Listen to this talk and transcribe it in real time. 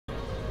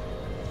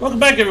Welcome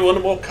back, everyone,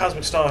 to more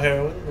Cosmic Star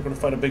Heroine. We're going to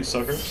fight a big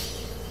sucker.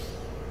 Sweet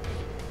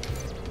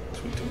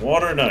to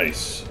water and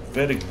ice.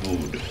 Very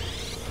good.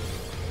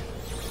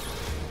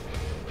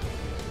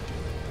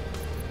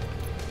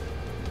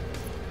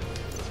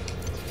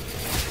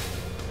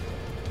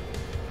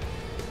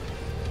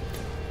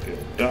 Get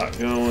a dot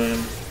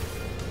going.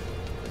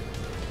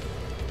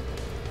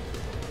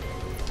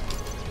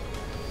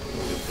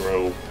 We'll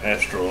throw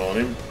Astral on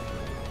him.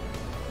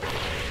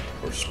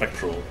 Or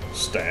Spectral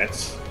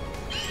stats.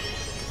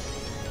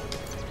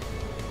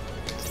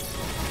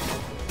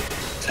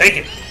 Take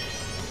it!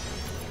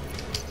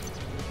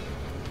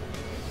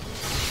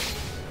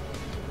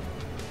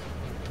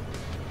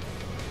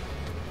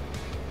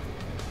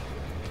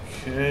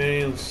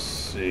 Okay, let's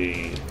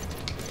see.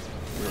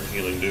 We're on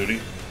healing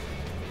duty.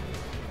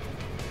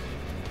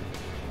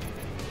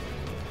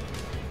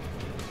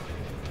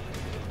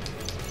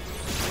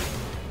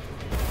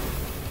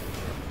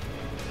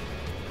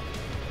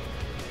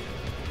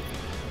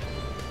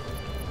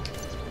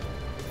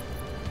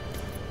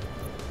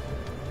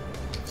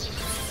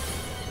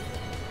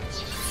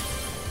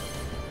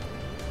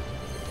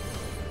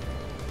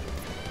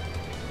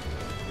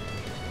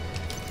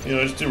 You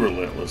know, just do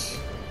Relentless.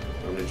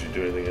 I don't need you to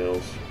do anything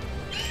else.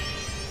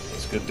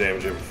 That's good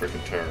damage every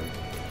freaking turn.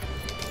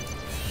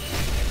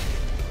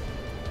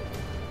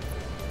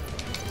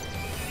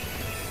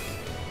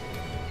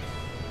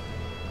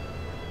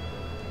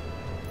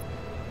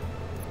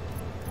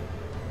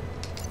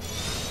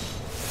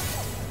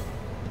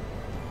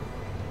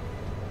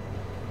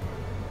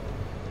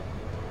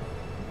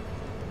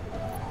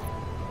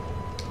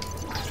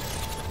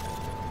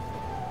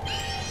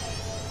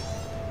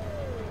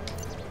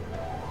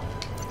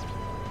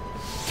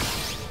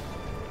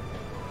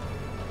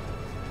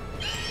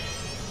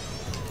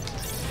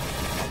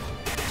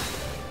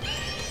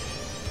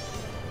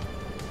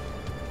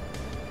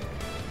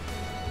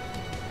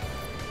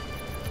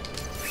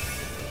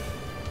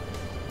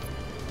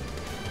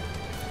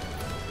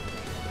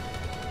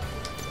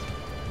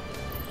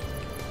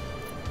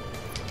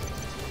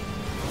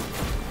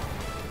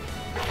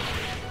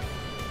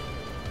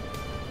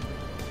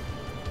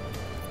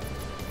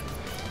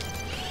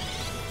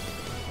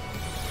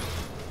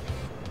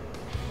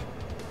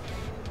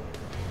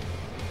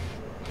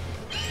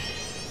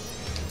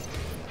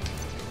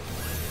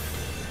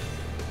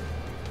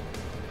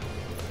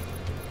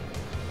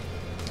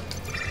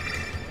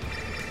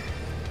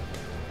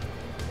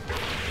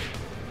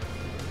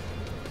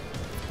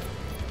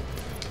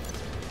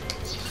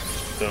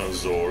 Done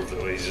absorb,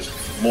 that way he's just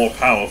more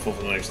powerful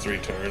for the next 3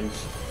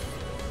 turns.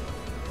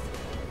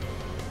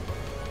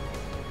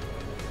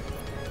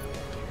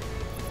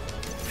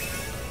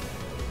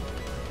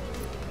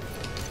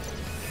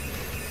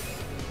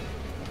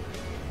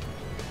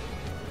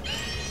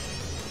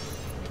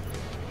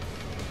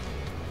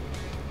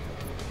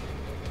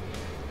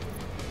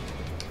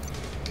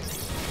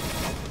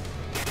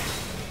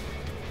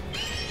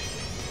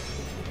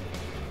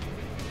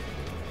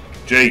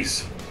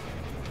 Jace.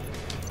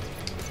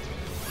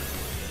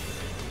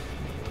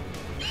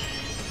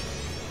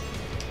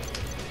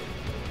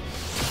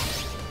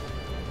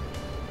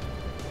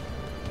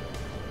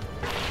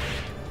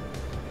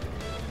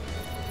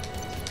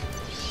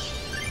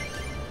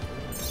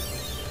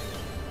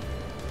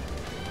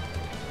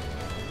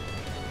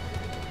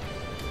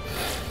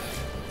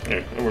 Yeah,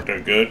 that worked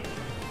out good.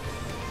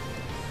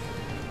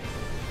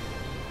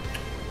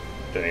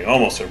 Dang,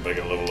 almost everybody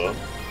got level up.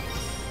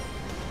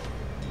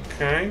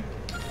 Okay.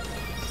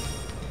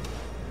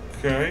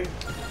 Okay.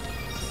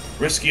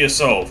 Risky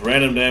assault.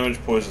 Random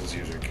damage, poisons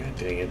user. God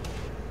dang it.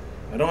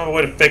 I don't have a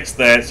way to fix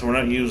that, so we're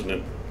not using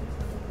it.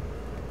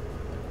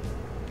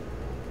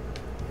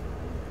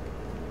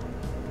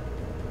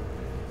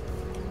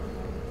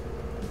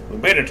 We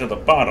made it to the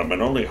bottom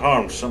and only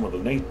harmed some of the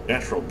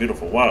natural,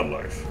 beautiful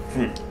wildlife.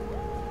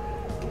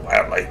 The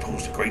wildlife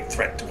pose a great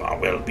threat to our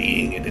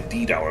well-being and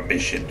indeed our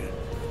mission.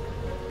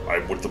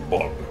 I'm with the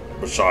bug.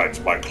 Besides,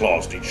 my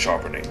claws need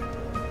sharpening.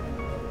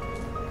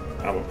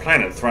 Our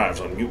planet thrives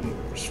on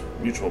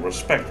mutual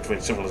respect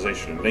between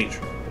civilization and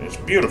nature. It's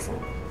beautiful.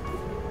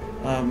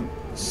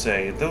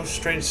 Say, those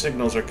strange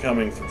signals are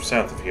coming from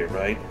south of here,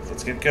 right?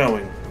 Let's get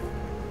going.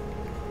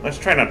 Let's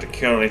try not to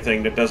kill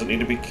anything that doesn't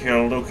need to be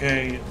killed,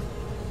 okay?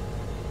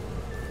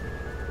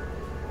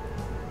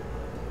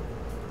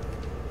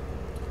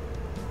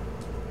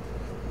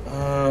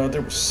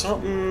 There was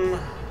something...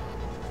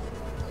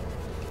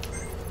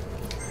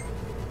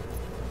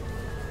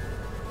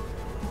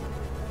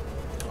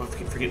 Oh, I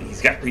keep forgetting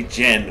he's got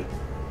regen.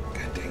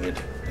 God dang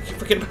it. I keep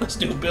forgetting about his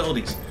new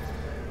abilities.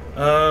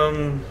 You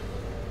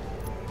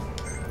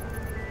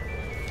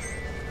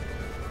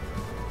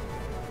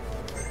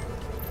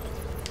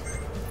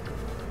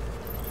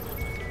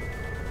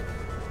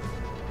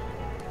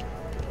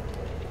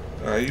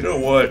know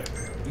what?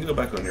 You go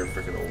back on your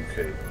freaking old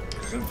cape.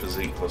 Because that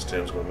physique plus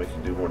 10 is going to make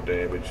you do more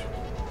damage.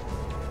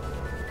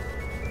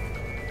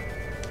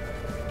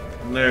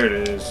 And there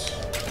it is.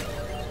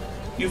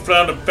 You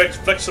found a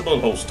flexible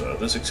holster.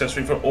 This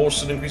accessory for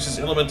Orson increases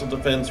elemental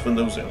defense when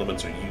those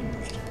elements are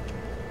used.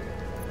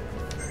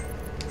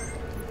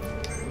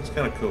 That's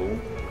kind of cool.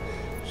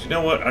 So you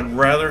know what? I'd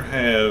rather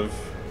have...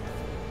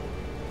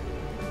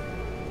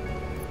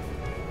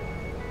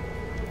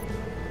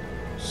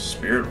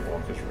 Spirit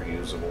Walk is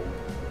reusable.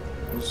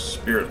 What's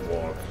Spirit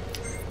Walk?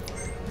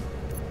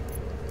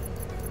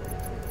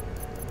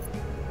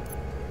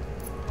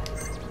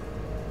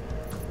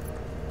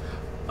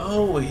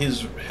 Oh,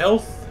 his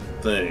health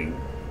thing.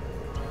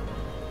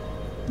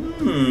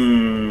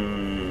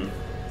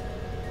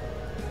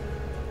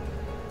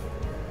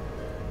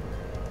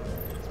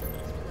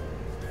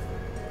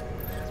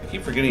 I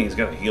keep forgetting he's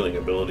got a healing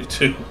ability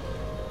too.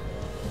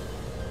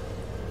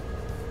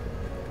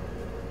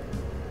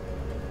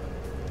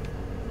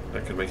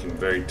 That could make him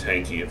very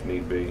tanky if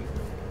need be.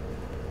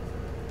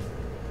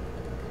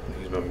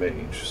 He's my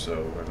mage,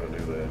 so we're gonna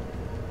do that.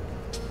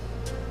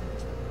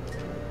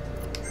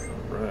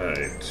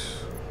 Right,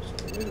 so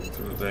we made it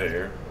through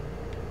there.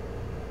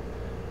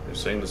 They're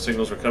saying the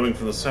signals were coming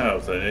from the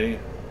south, eh?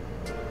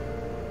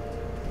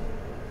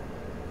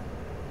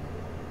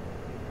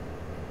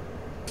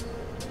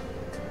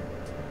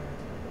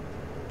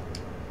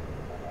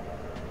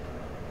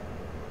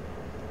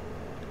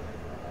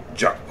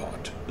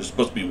 Jackpot. This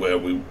must be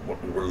what we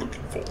were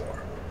looking for.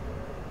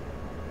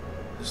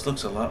 This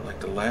looks a lot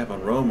like the lab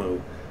on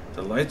Romu.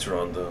 The lights are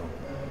on, though.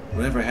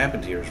 Whatever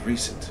happened here is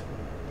recent.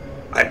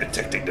 I'm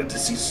detecting the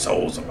deceased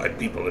souls of my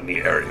people in the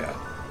area.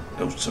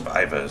 No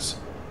survivors.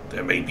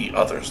 There may be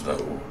others,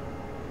 though.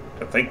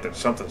 To think that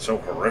something so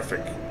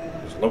horrific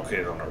is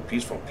located on our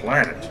peaceful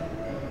planet.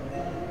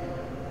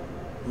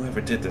 Whoever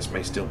did this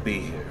may still be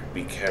here.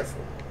 Be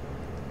careful.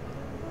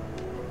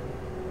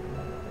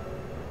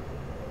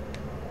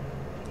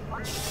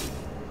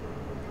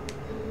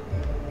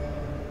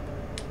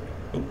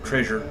 Oh,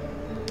 treasure.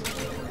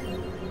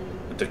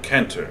 A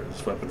decanter.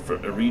 This weapon for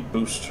Arid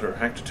boosts her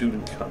aptitude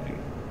and cunning.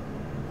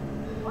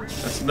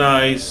 That's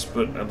nice,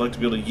 but I'd like to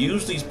be able to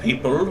use these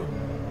people.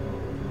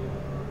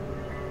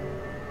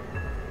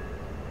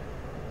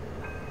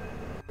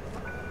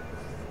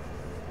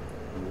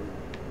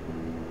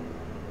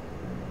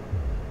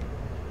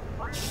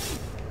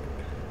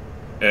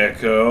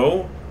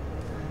 Echo?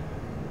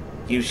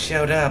 You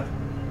showed up.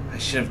 I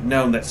should have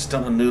known that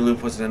stunning new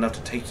loop wasn't enough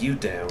to take you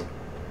down.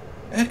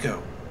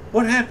 Echo,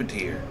 what happened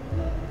here?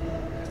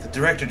 The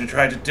director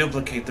tried to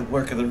duplicate the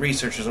work of the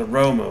researchers on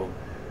Romo.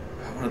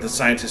 One of the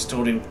scientists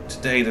told him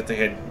today that they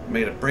had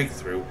made a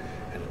breakthrough,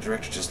 and the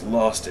director just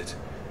lost it.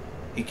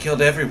 He killed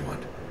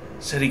everyone.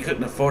 Said he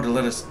couldn't afford to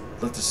let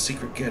the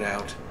secret get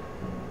out.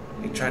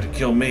 He tried to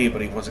kill me,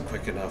 but he wasn't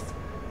quick enough.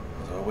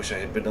 Although I wish I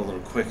had been a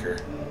little quicker.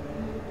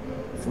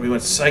 Before he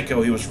went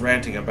psycho, he was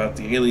ranting about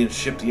the alien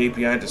ship the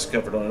API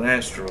discovered on an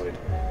asteroid.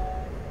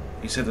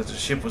 He said that the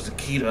ship was the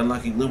key to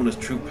unlocking Lumina's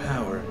true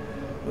power,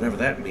 whatever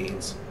that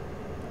means.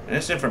 And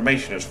this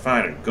information is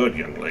fine and good,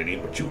 young lady,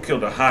 but you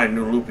killed a high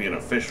Nulupian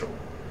official.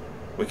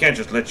 We can't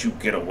just let you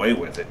get away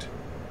with it.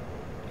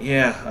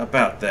 Yeah,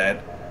 about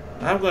that.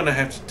 I'm going to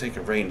have to take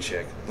a rain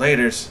check.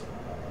 Laters.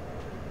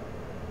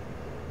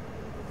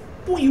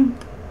 Boing.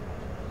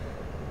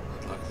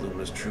 Unlock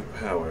Lumina's true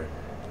power.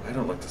 I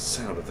don't like the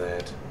sound of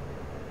that.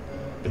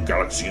 The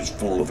galaxy is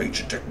full of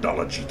ancient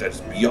technology that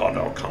is beyond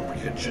our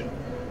comprehension.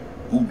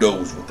 Who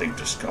knows what they've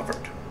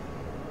discovered?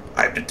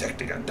 I'm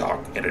detecting a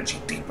dark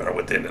energy deeper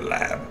within the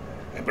lab.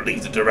 I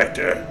believe the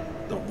director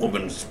the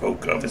woman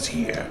spoke of is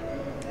here.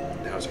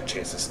 Now's our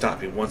chance to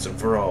stop him once and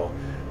for all.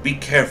 Be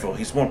careful,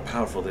 he's more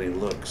powerful than he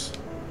looks.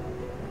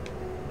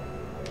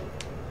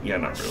 Yeah,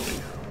 not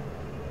really.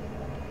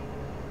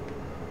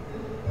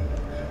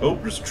 Oh,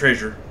 there's a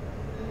treasure.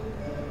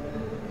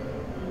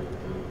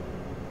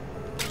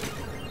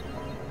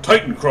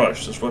 Titan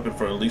Crush. This weapon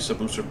for Elisa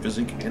boosts her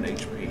physique and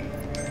HP.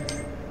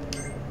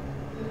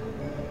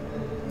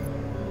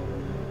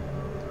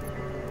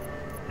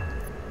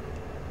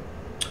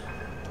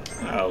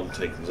 I'll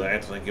take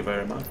that, thank you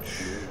very much.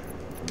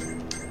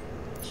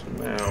 So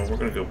now we're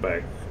going to go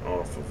back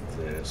off of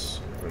this.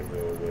 We're going to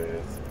go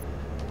with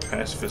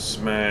Pacifist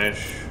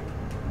Smash.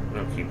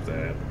 I'll keep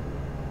that.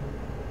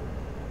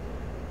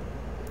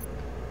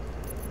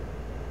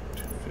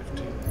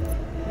 250.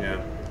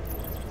 Yeah.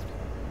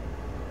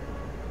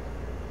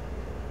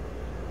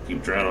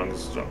 Keep Drown on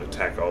this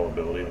attack all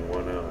ability and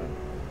why not?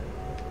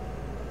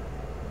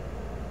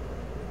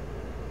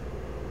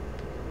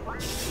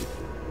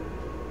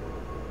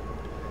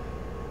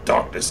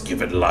 Darkness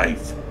given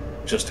life,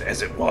 just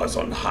as it was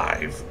on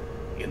Hive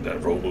in the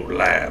Romu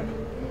lab.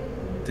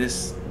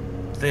 This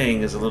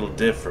thing is a little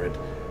different.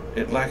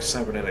 It lacks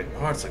cybernetic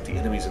parts like the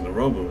enemies in the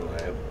Romu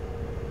lab.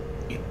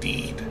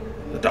 Indeed,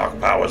 the dark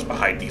powers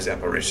behind these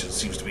apparitions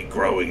seems to be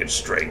growing in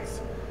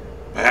strength.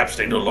 Perhaps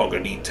they no longer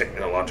need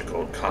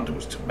technological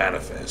conduits to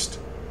manifest.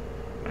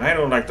 I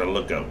don't like the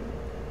look of them.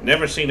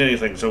 Never seen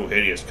anything so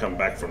hideous come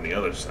back from the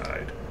other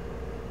side.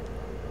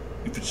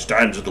 If it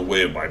stands in the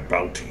way of my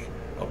bounty,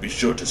 I'll be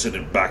sure to send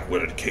it back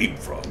where it came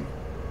from.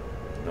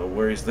 No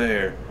worries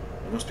there.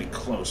 We must be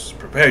close.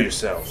 Prepare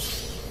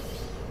yourselves.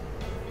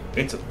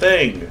 It's a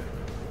thing.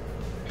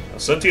 A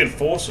sentient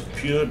force of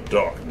pure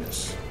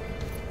darkness.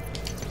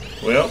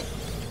 Well,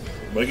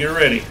 everybody get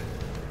ready.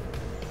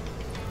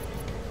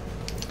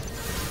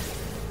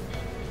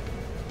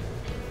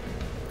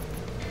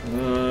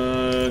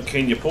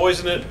 Can you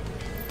poison it?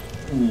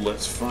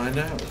 Let's find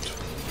out.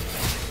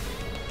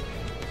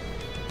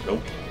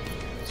 Nope.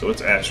 So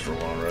it's astral,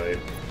 alright.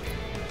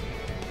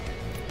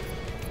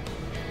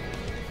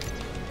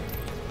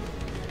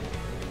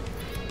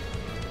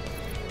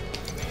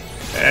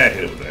 Ah,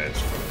 hit it with that. It's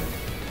fine.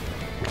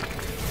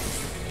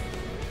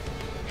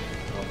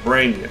 I'll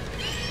brain you.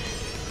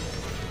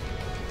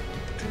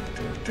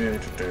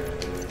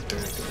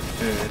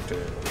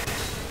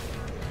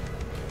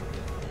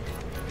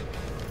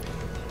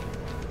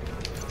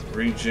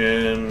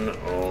 Regen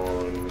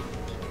on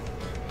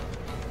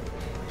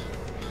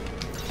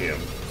him.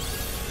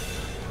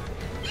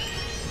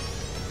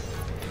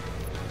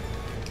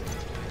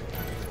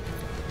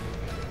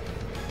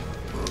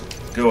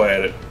 Go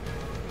at it.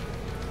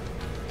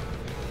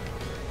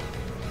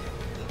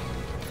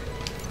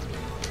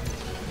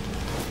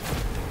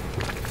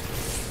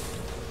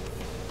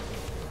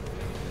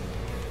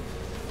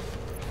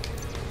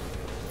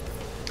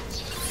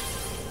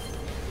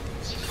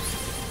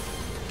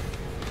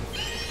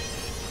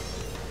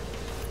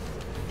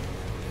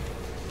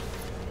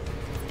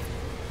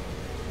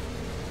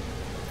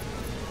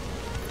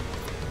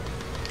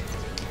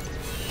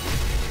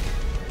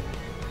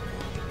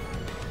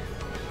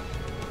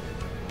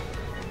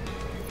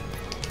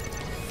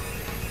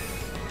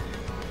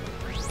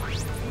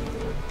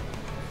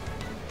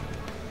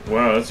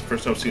 Wow, that's the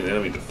first time I've seen an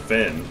enemy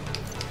defend.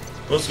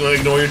 Well, it's going to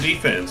ignore your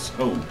defense.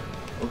 Oh,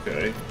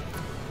 okay.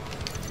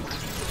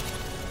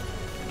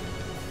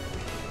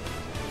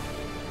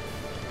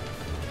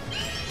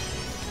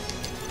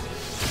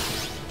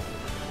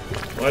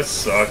 Well, that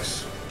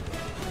sucks.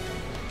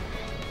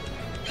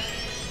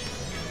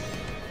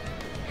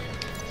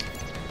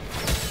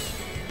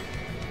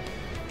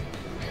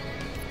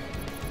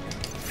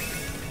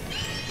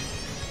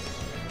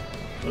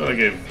 Well, I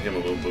gave him a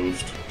little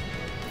boost.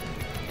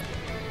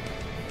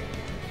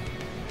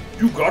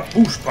 You got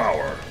boost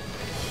power.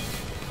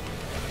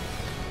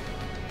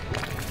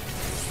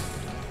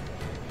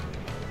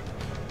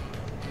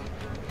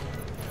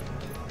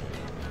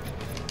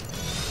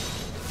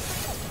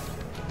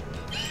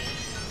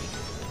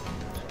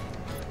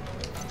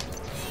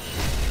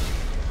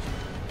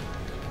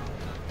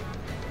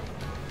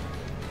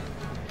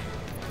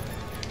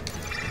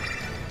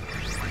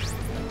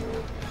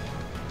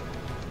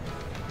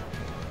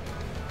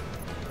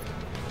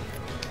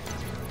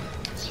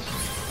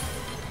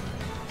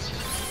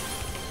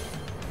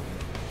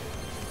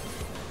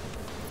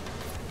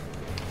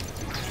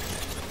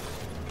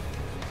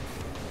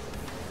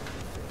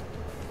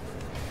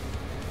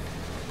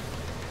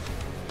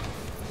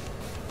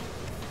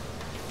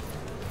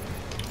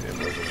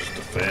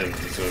 Defend.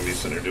 He's gonna be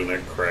sitting there doing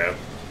that crap.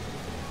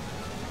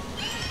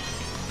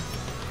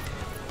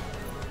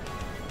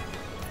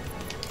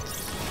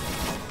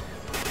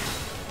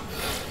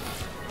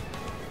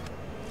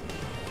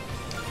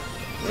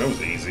 That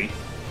was easy.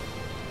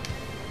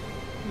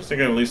 I just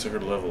think I at least took her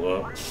to level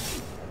up.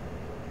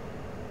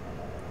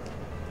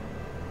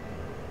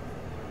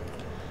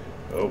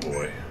 Oh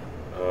boy.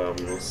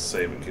 Let's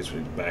save in case we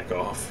need to back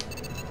off.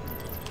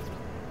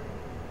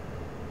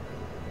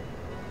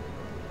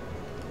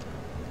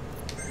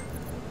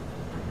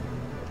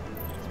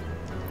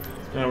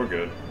 No, we're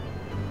good.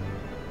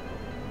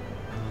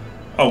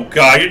 Oh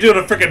god, you're doing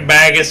a freaking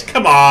Magus!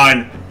 Come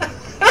on!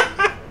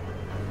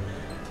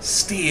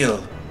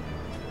 Steele,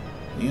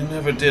 you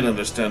never did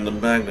understand the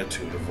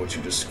magnitude of what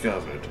you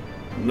discovered.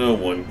 No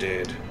one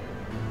did.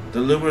 The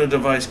Lumina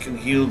device can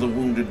heal the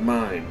wounded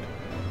mind.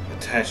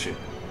 Attach it,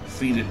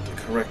 feed it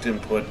the correct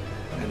input,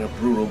 and a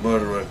brutal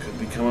murderer could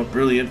become a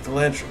brilliant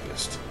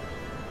philanthropist.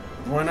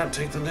 But why not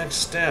take the next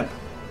step?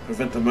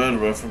 Prevent the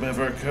murderer from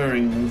ever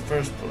occurring in the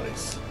first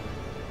place.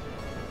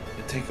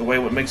 Take away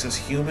what makes us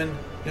human?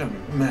 You're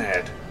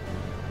mad.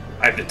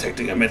 I'm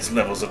detecting immense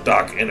levels of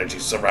dark energy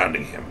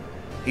surrounding him.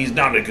 He's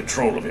not in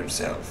control of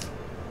himself.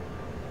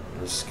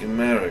 The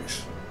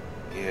schematics.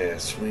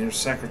 Yes, we have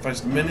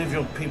sacrificed many of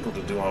your people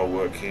to do our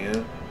work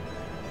here.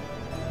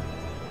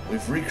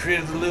 We've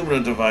recreated the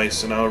Lumina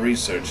device in our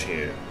research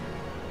here,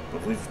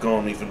 but we've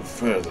gone even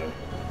further.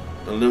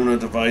 The Lumina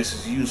device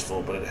is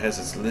useful, but it has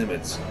its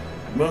limits.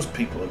 Most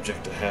people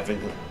object to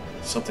having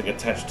something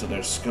attached to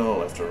their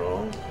skull, after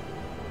all.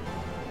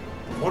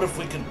 What if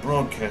we could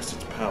broadcast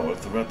its power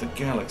throughout the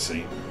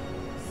galaxy?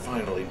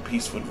 Finally,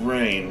 peace would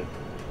reign.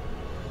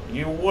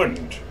 You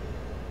wouldn't.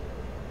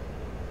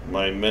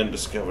 My men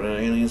discovered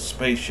an alien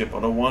spaceship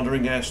on a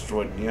wandering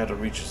asteroid in the outer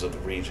reaches of the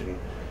region.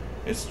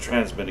 Its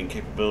transmitting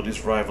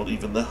capabilities rival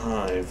even the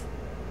Hive.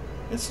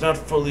 It's not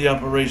fully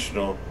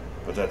operational,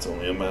 but that's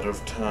only a matter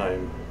of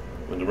time.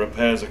 When the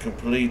repairs are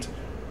complete,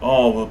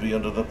 all will be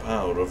under the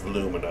power of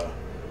Lumina.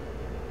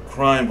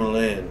 Crime will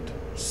end.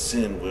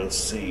 Sin will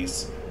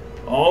cease.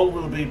 All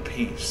will be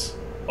peace.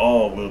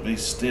 All will be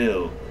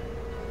still.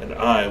 and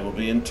I will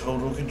be in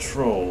total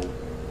control.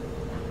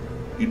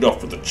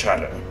 Enough with the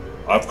chatter.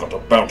 I've got a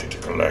bounty to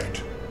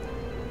collect.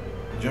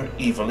 Your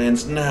evil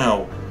ends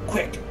now.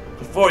 Quick,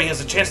 before he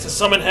has a chance to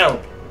summon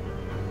help.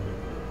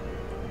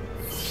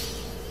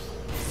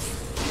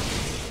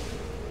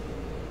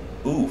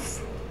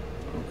 Oof.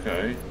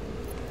 Okay.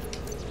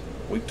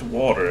 Wait to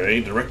water, eh?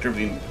 Director of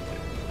the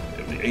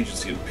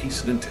Agency of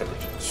Peace and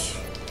Intelligence.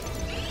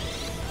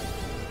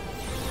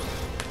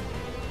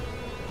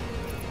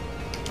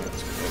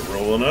 Let's get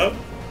rolling up.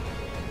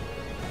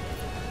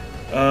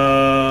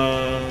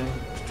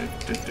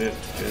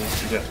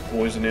 You got to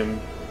poison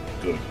him.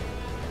 Good.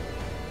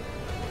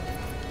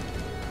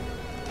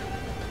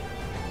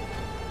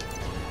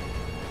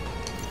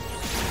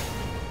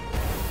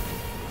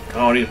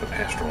 Oh, I need to put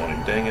Astro on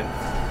him, dang it.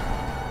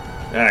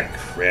 Ah,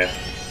 crap.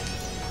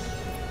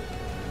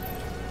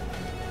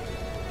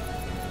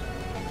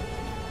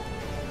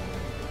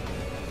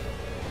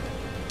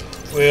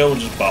 Well, we'll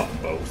just bop them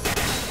both.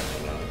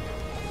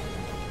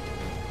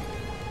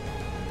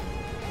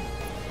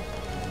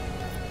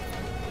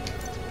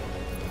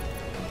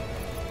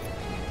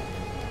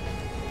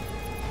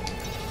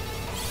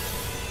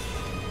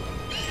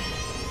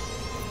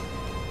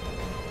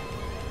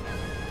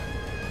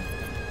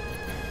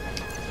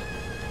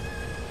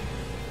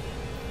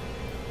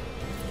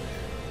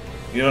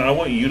 You know, I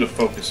want you to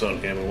focus on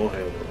him and we'll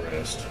handle the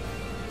rest.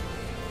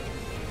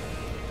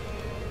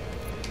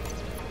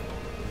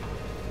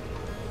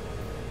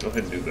 Go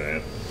ahead and do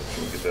that.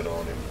 We'll get that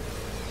on him.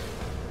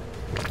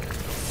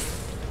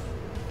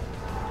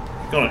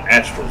 He's going to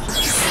Astrals.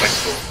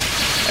 Respectful.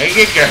 I ain't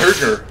get you hurt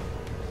her.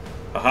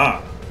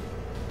 Aha.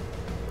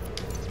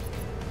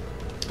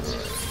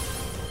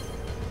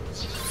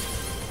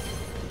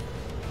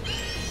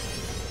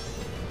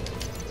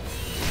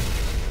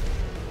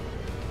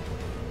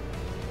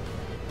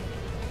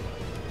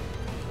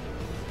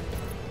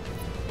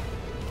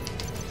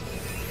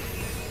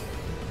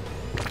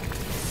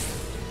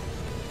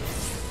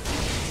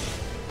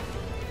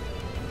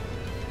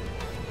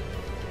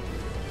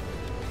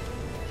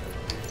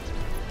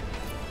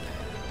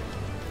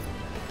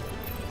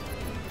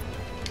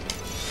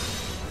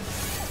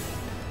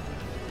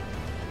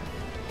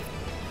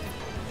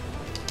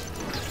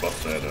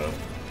 Buff that up.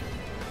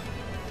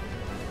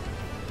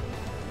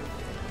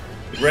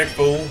 Wreck,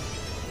 fool.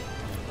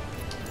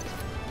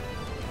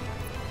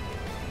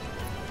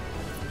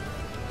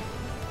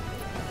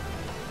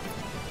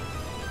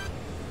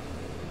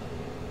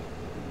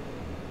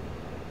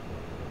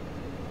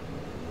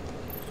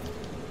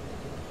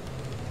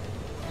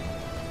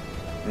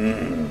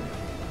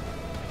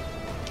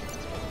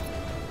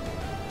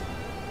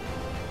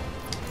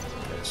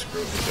 Okay,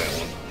 screw with that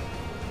one.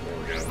 There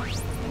we go.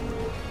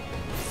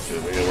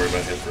 Good, we gotta worry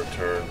about him for a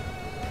turn.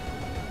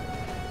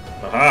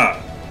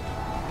 Aha!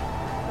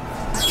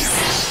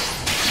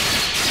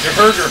 You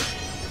hurt her!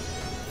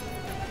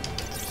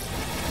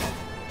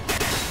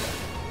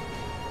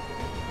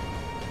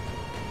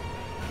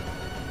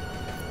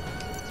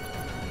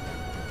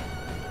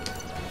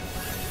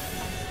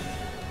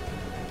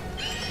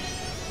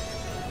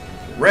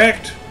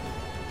 Wrecked!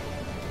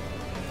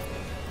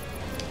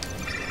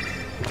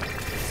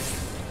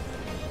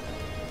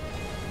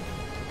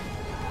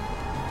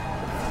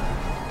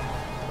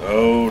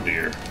 Oh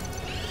dear.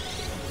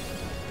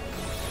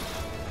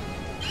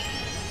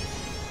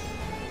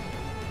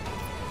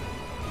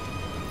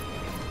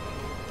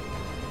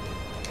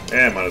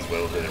 Yeah, might as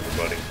well hit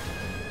everybody.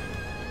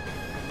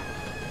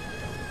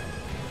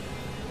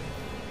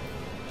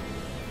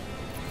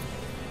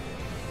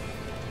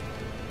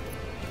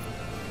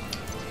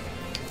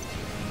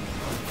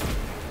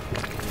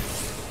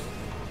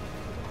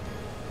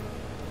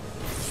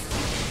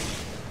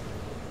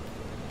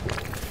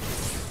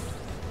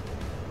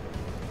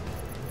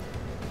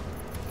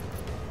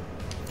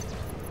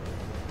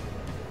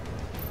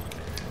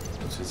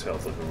 What's his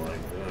health looking like?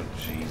 Oh,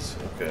 jeez.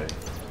 Okay.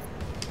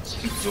 Let's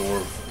keep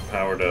Zorv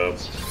powered up.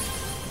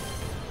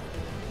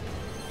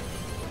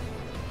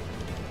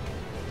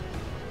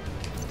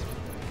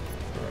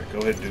 Alright, go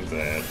ahead and do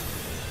that.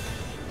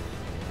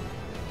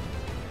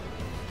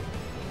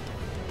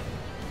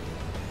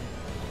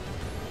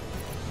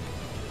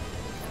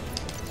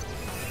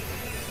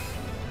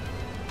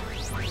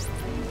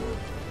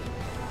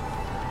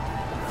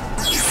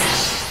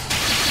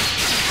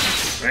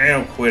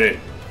 Damn, quit it.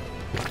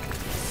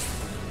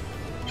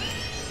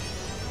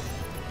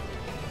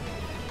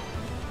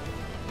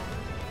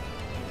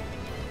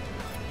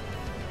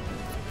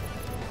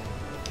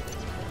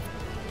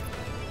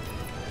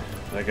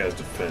 That guy's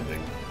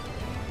defending.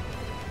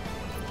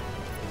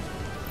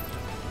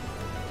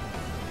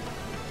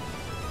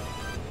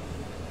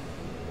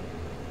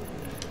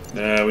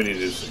 Nah, we need to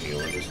do some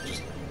healing.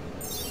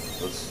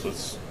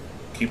 Let's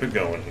keep it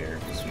going here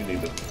because we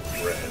need to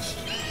rest.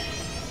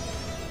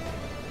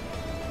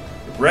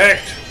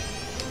 Wrecked.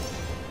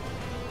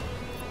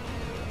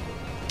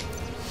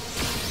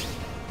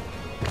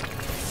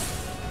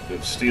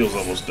 Good. Steele's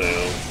almost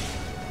down.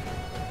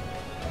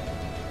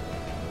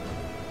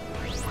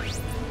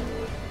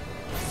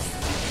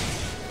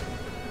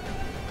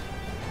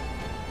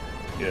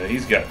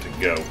 he's got to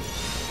go.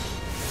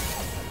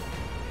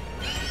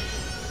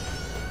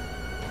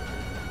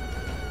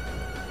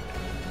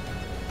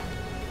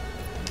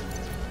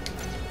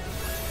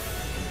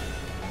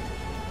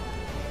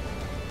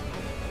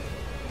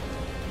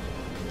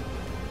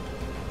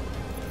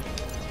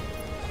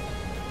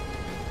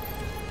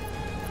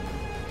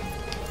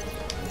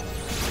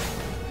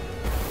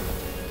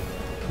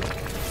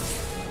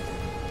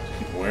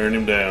 Keep wearing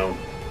him down.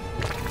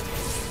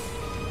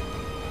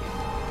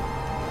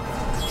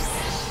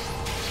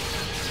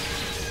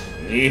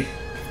 Yeah.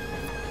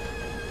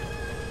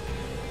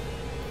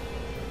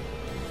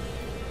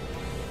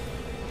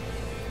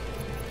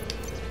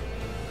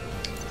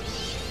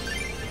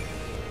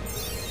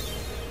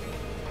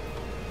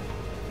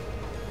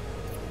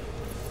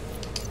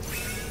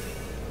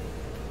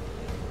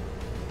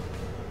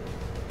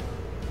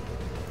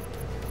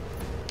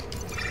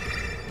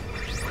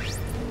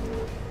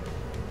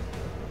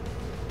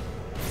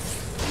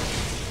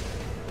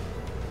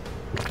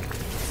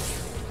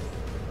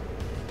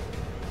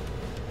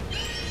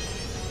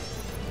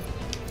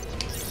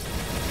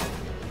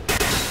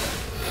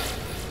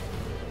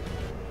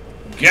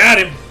 Got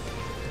him!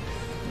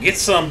 Get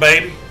some,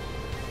 baby.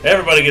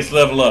 Everybody gets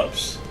level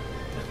ups.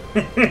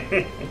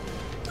 Gotta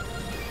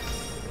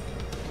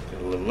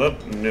level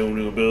up. No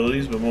new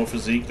abilities, but more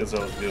physique. That's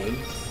always good.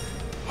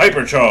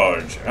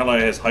 Hypercharge. Ally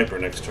has hyper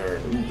next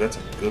turn. Ooh, that's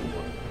a good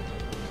one.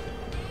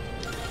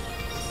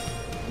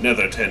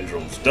 Nether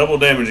tendrils. Double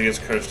damage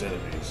against cursed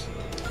enemies.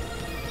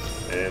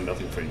 And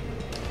nothing for you.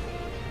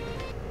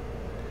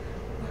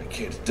 I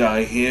can't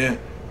die here.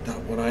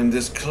 Not when I'm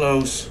this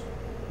close.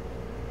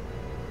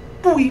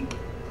 Boop.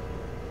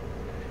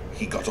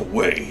 He got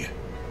away,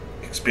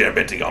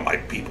 experimenting on my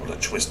people to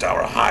twist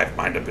our hive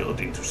mind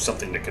ability into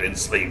something that can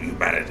enslave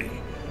humanity.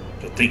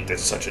 To think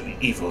that such an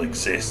evil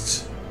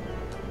exists.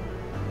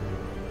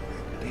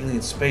 An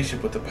alien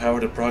spaceship with the power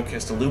to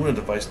broadcast a Lumina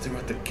device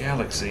throughout the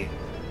galaxy.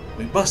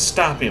 We must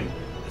stop him.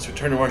 Let's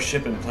return to our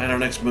ship and plan our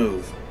next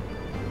move.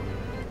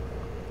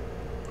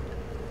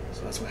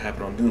 So that's what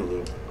happened on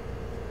Nulu.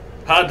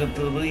 Hard to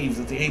believe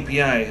that the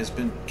API has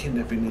been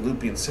kidnapping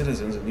Nulupian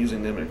citizens and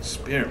using them in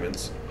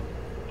experiments.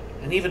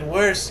 And even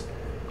worse,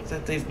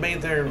 that they've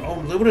made their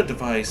own Lumina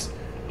device.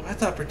 I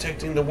thought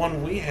protecting the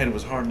one we had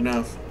was hard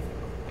enough.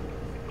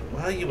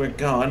 While you were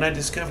gone, I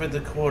discovered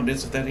the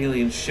coordinates of that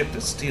alien ship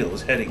that Steele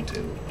is heading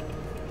to.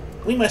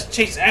 We must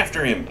chase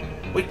after him.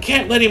 We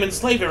can't let him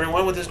enslave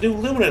everyone with his new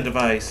Lumina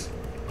device.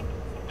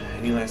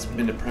 Any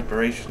last-minute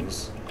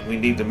preparations we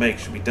need to make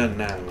should be done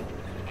now.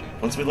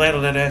 Once we land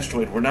on that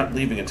asteroid, we're not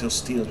leaving until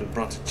Steele has been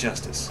brought to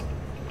justice.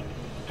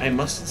 I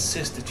must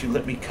insist that you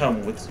let me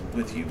come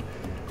with you.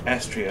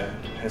 Astria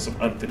has some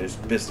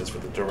unfinished business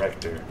with the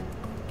director.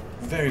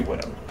 Very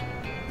well.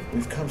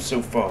 We've come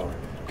so far.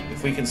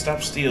 If we can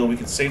stop Steele, we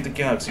can save the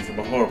galaxy from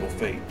a horrible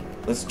fate.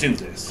 Let's do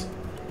this.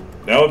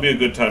 Now would be a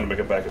good time to make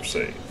a backup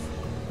save.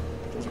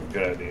 That's a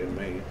good idea to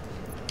me.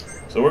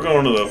 So we're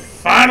going to the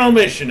final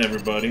mission,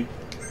 everybody.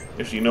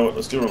 Actually, you know what?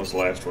 Let's do it on this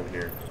last one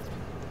here.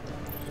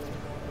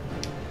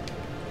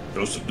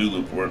 Ghosts of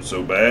Nulu weren't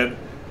so bad.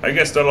 I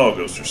guess not all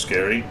ghosts are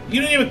scary.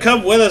 You didn't even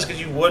come with us because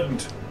you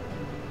wouldn't.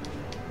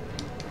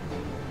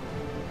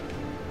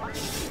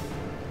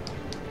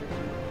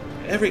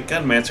 Every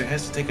gunmancer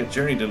has to take a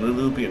journey to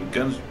Nulupian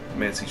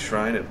Gunmancy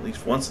Shrine at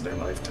least once in their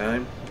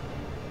lifetime.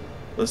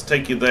 Let's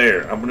take you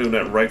there. I'm doing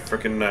that right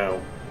frickin'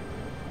 now.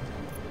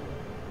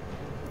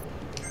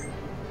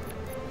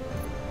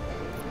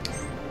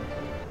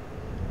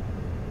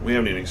 We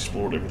haven't even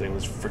explored everything on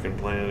this frickin'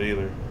 planet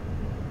either.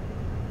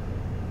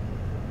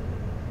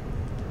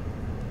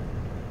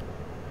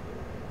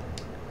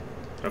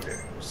 Okay,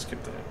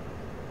 skip that.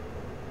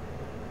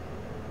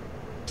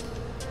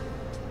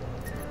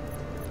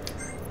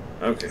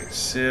 Okay,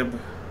 Sib.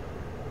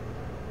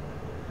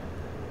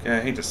 Yeah,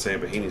 I hate to say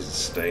it, but he needs to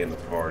stay in the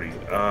party.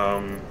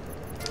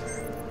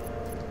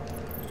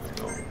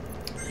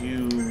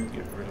 You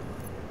get rid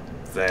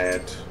of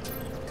that.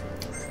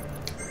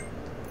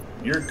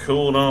 You're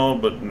cool and all,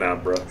 but nah,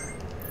 bruh.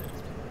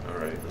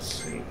 Alright, let's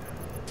see.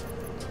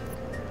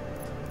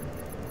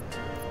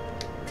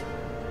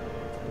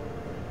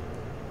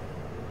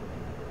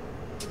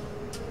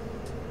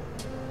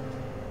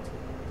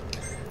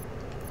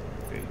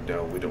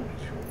 No, we don't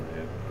need you on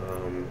that.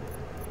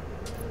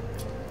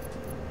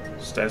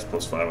 Stats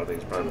 +5, I think,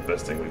 is probably the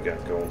best thing we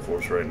got going for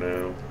us right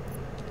now.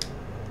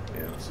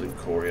 Yeah, let's leave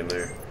Corey in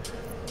there.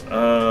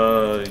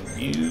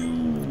 You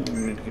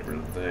need to get rid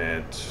of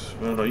that.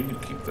 Well, no, you can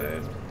keep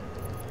that.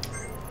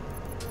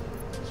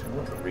 So I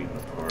want to read in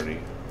the party.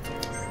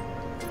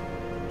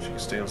 She can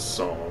stay on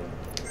song.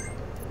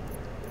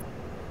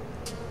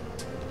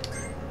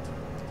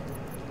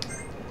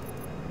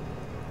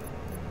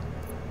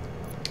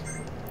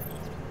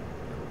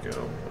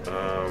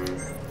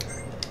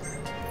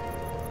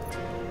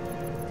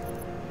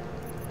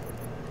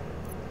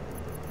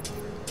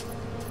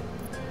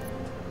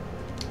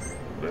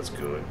 That's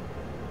good.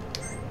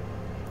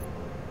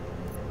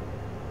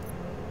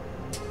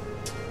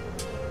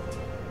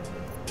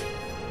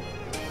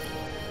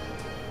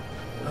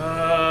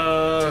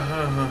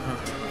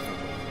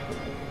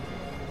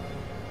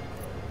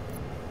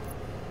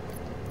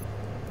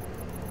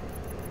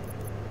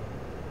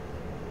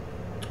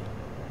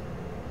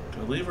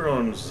 leave her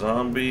on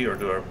zombie or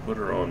do I put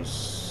her on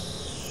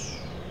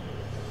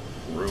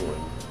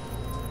ruin?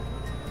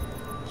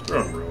 Let's put her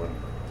on ruin.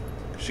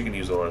 She can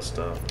use all that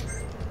stuff.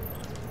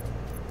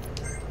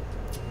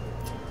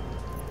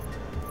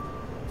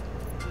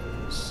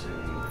 Let's see.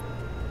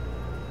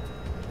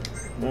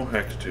 More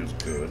Hectitude's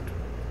good.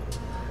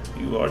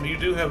 You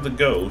do have the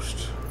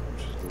ghost,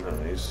 which is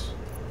nice.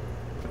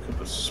 I could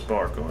put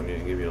spark on you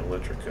and give you an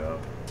electric up.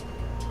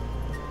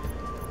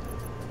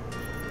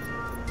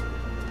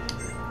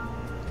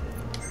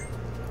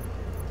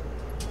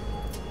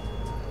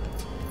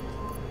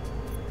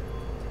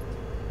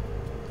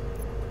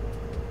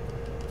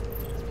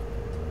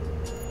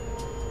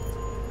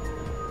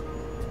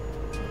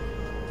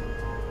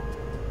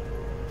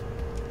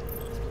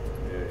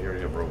 Yeah, you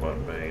already have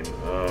Robot Bane.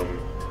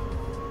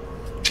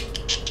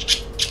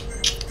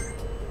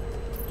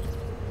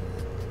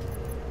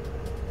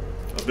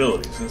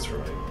 Abilities, that's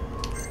right.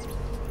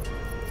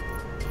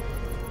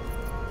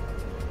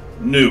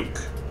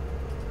 Nuke.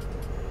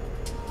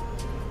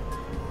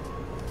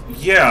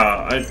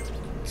 Yeah,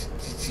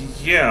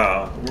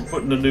 yeah, we're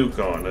putting a nuke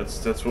on.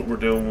 That's what we're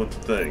doing with the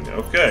thing.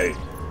 Okay.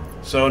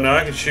 So now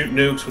I can shoot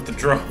nukes with the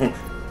drone.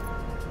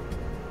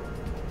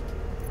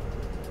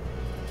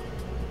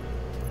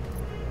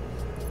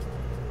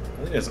 I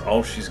think that's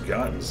all she's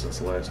gotten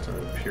since last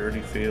time.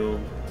 Purity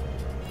Field.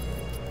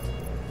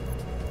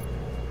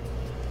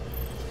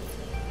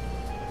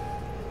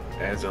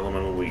 Adds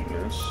elemental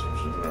weakness,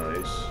 which is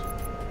nice.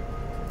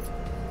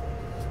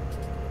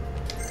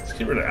 Let's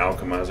get rid of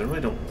Alchemize. I really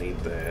don't need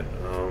that.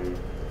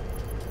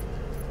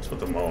 Let's put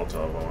the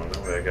Molotov on.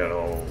 That way I got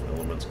all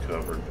elements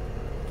covered.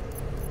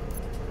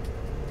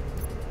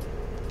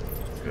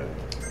 Okay.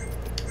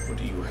 What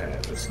do you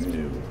have that's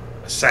new?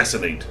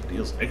 Assassinate.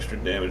 Deals extra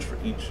damage for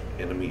each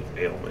enemy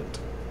ailment.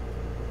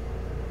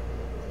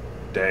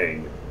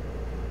 Dang.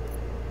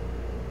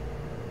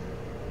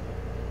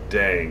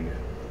 Dang.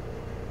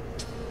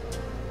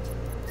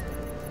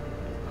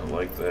 I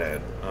like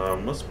that.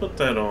 Let's put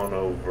that on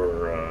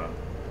over,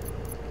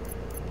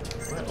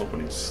 my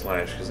opening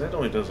slash, because that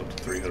only does up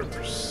to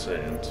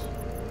 300%.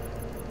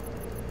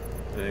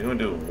 And you're going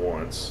to do it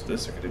once.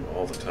 This I can do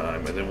all the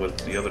time. And then with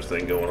the other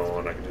thing going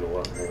on, I can do a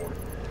lot more.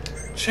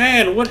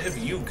 Chan, what have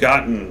you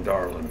gotten,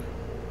 darling?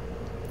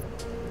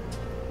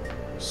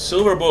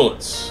 Silver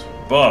Bullets.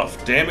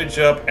 Buff. Damage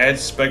up, add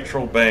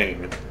Spectral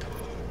Bane.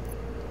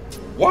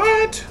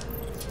 What?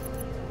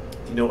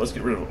 You know, let's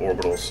get rid of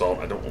Orbital Assault.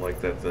 I don't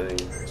like that thing.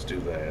 Let's do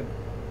that.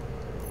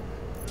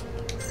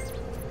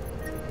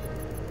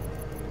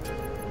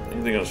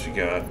 Anything else you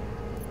got?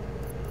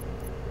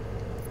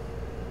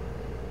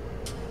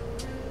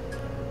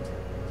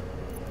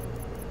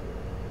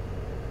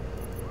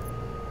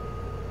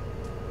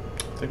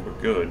 I think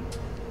we're good.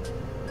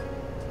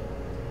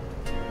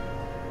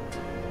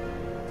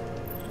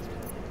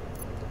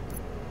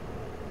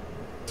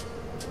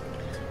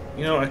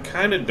 You know, I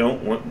kind of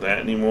don't want that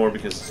anymore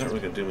because it's not really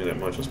going to do me that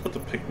much. Let's put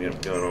the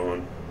pick-me-up gun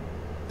on.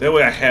 That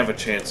way I have a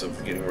chance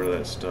of getting rid of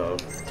that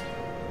stuff.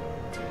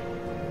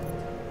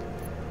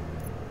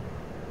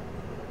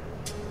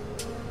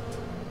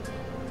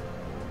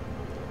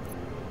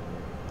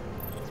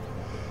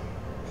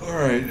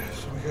 Alright,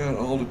 so we got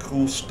all the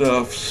cool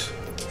stuffs.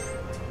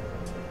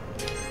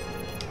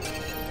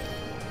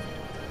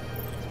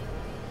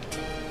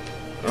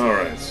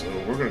 Alright, so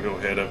we're going to go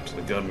head up to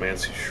the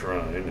Gunmancy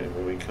Shrine, and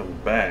when we come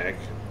back...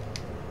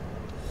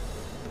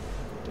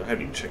 I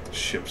haven't even checked the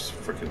ship's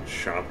freaking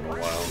shop in a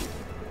while.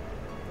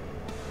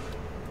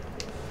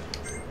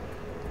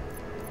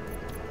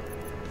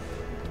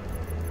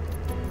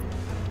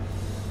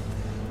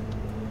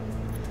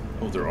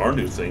 Oh, there are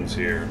new things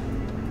here.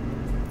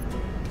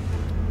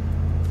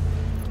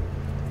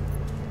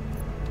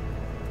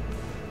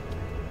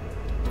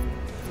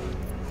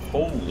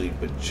 Holy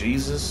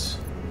bejesus.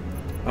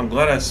 I'm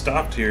glad I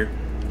stopped here.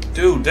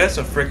 Dude, that's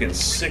a freaking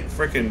sick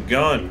freaking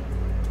gun.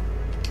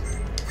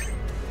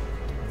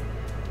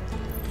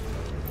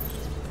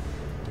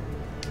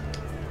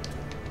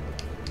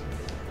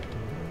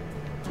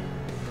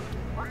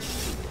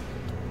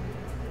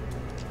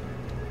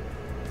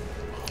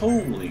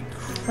 Holy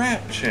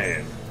crap,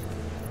 Chan.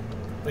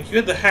 Like, you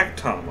had the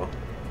Hacktama.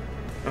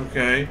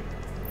 Okay.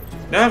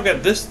 Now I've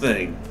got this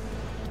thing.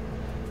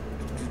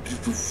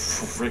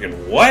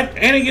 Freaking what?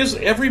 And it gives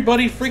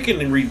everybody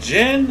freaking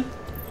regen?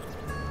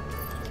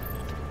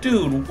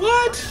 Dude,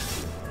 what?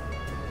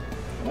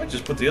 I might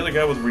just put the other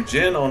guy with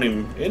regen on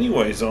him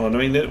anyways on. I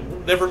mean, it will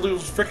never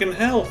lose freaking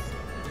health.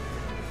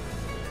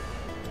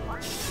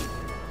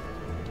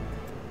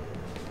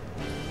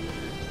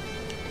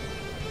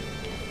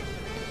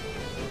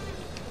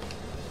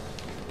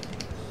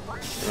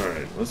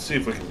 Alright, let's see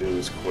if we can do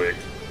this quick.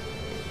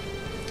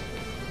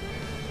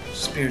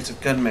 Spirits of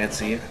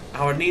Gunmancy,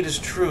 our need is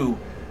true.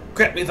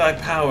 Grant me thy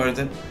power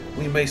that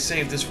we may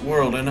save this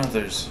world and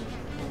others.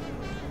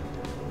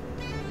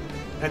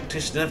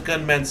 Practitioner of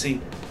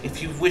Gunmancy,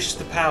 if you wish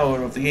the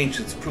power of the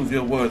ancients, prove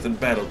your worth in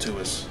battle to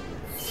us.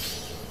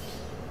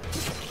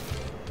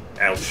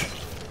 Ouch.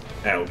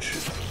 Ouch.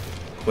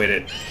 Quit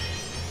it.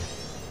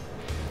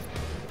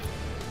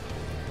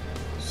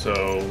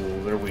 So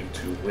they're weak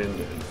to wind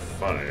and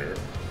fire.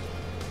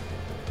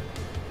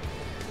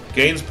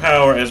 Gains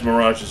power as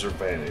mirages are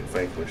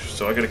vanquished.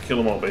 So I gotta kill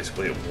them all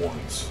basically at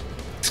once.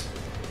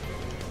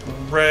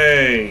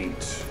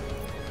 Great!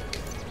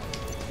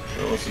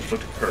 Well, let's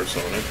inflict a curse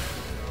on it.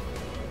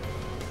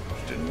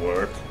 Which didn't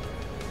work.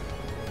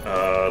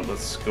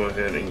 Let's go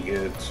ahead and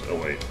get...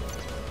 Oh, wait.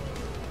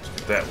 Let's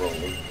get that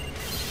rolling.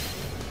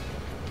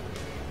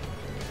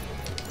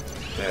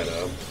 That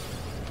up.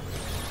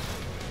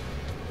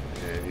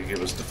 And you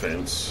give us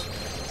defense.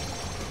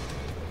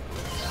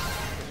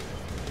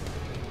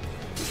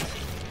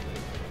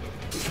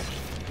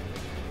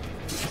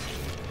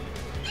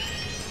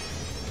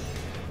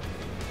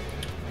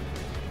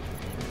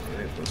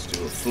 Alright, let's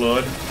do a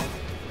flood.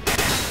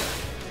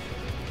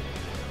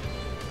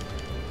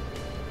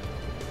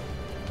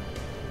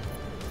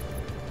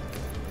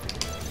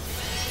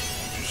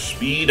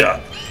 Speed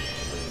up.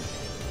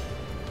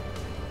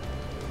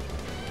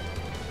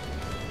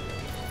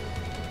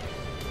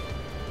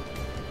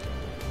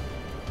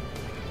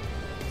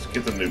 Let's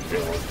get the nuke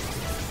going.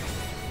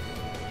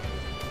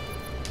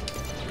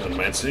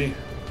 Gunmancy.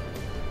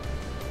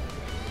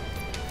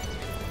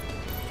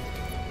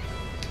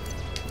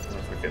 I don't know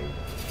if I can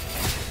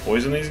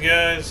poison these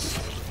guys.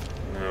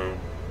 No.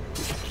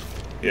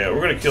 Yeah,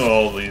 we're gonna kill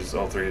all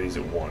three of these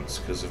at once.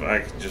 Because if I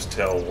can just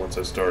tell once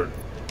I start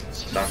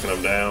knocking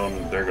them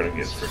down, they're gonna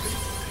get freaking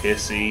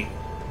pissy.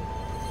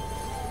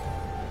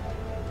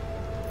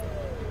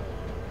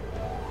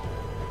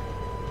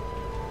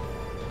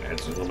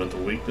 Adds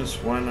elemental weakness,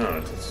 why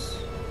not?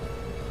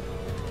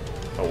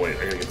 Oh wait,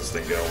 I gotta get this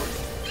thing going.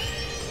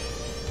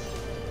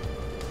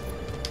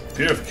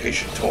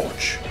 Purification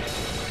torch.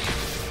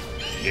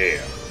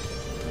 Yeah.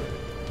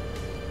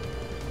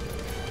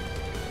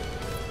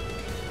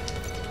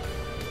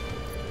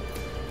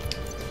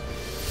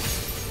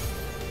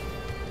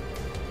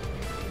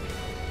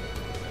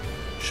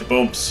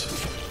 Shabumps.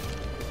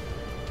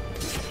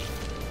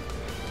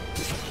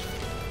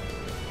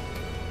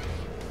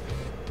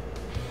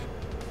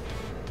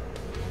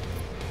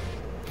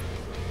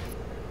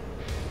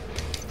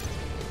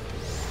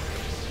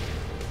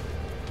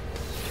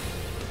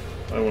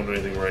 I don't want to do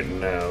anything right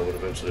now, but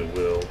eventually it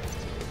will.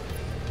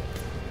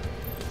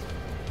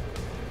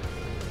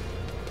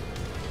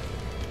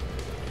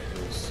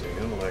 Let's see,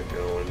 how's that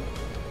going?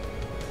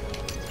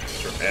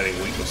 Start adding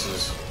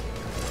weaknesses.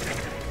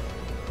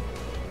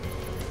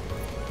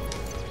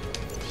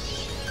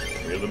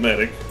 You're the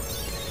medic.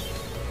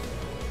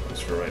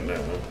 That's for right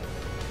now.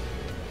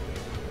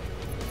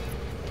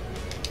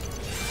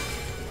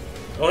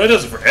 Oh, that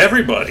does it for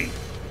everybody!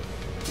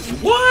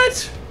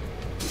 What?!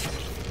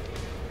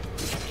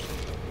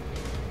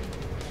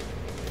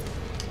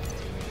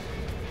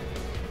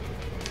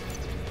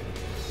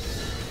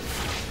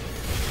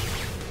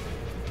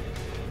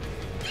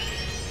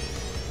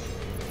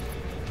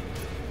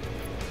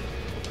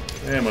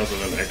 Yeah, I might as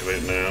well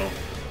activate it now.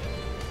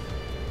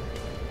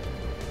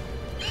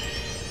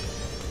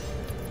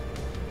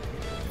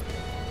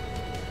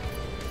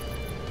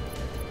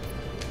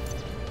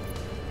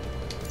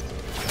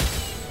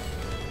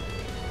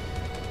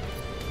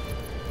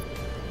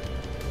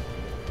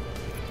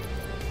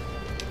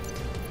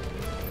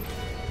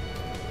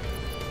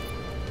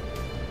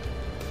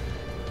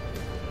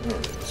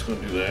 Alright, let's go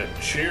do that.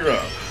 Cheer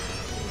up.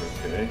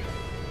 Okay.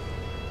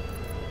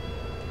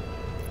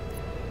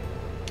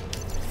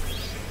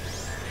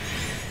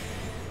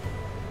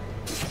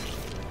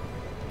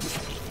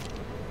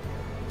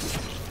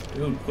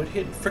 Dude, quit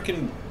hitting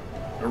frickin'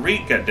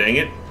 Arit, god dang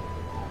it.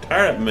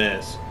 Tired of that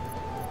mess.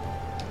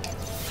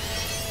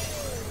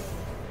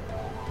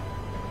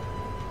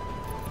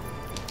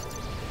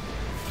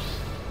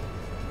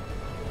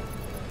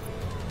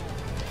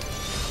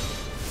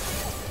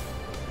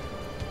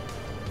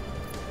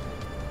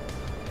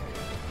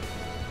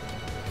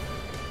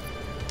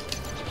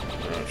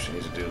 Oh, she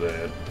needs to do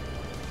that.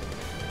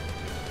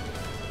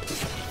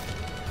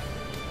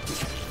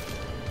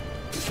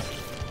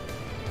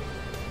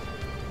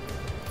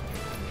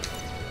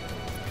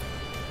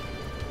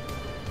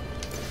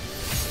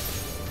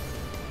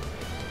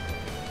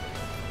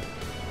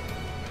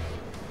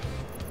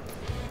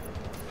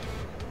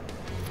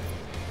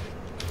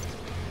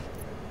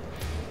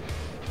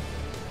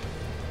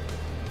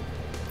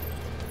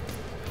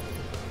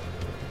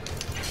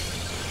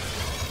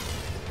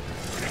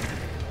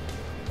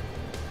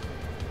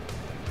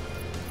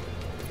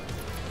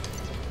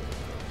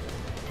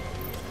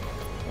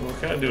 We're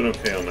kind of doing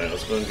okay on that.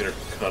 Let's go ahead and get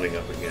her cutting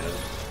up again.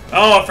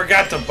 Oh, I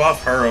forgot to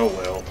buff her. Oh,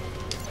 well.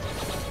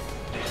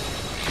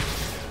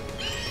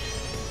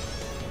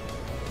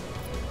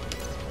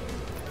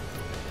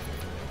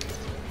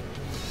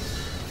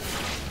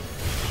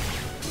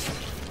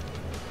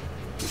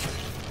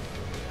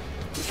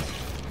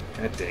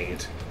 God dang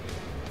it.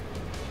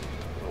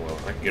 Oh, well.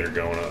 I can get her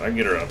going. I can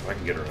get her up. I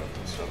can get her up.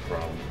 It's no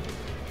problem.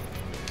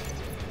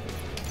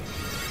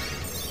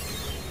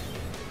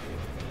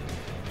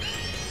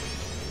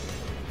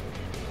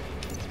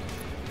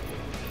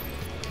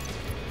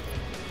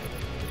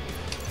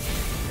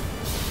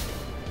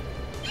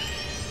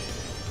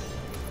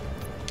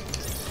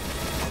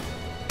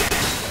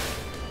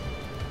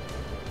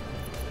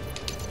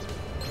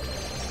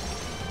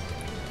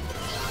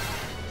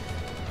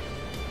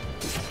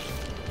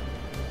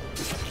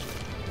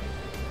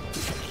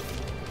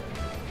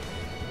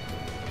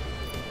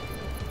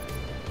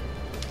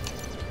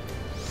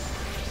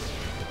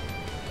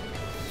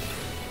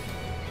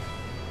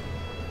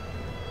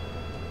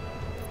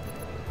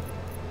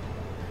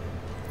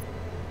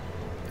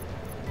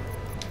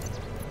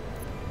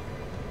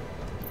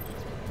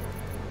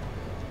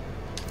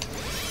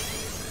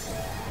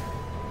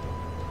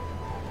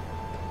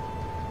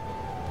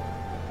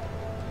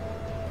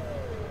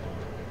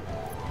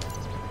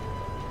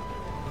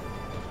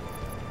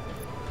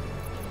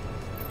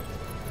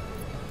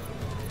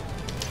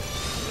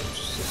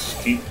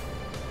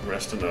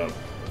 resting up.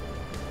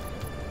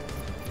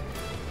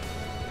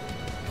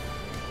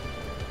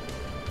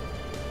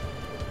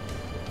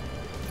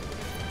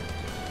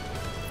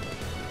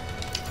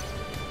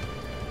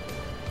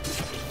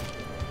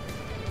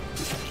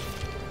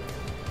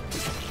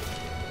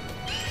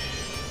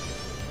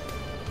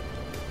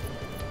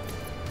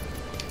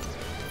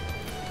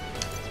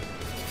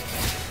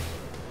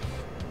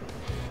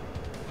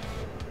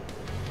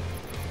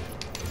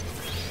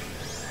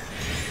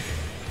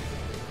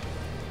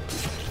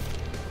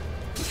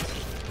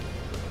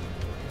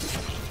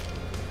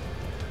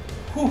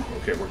 Whew,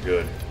 okay, we're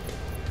good.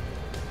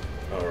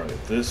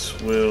 Alright, this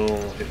will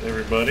hit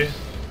everybody.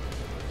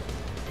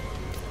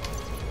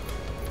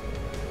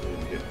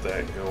 Get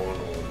that going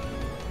on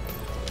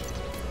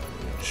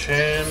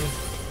Chan.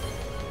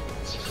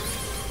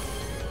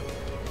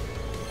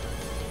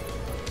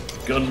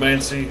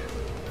 Gunmancy.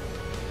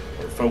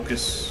 Or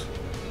focus.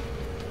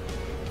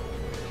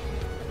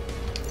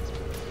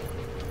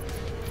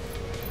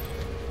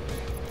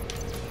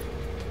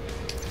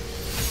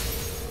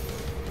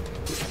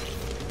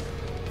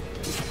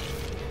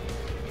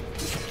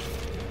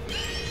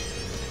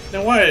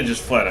 Now, why did I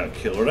just flat out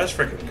kill her? That's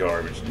freaking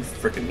garbage. You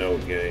freaking know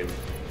the game.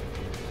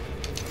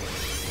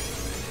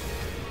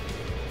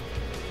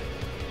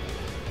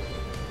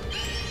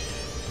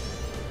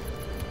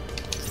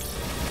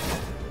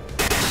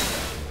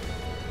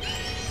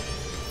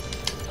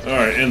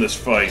 Alright, end this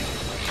fight.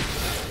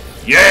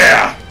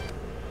 Yeah!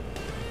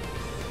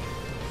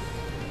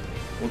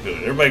 We're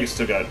good. Everybody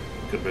still got a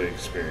good bit of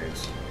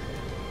experience.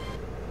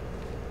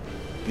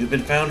 You've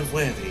been found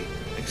worthy.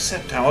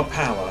 Accept our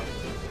power.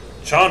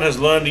 Sean has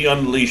learned the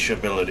Unleash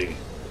ability.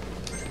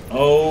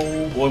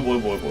 Oh, boy,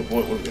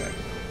 what we got?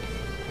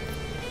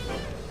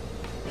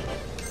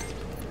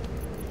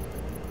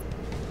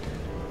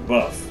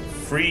 Buff.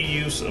 Free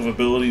use of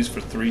abilities for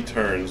 3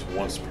 turns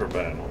once per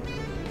battle.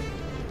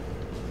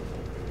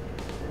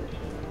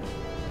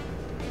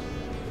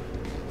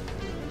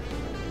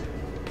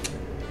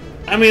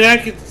 I mean, I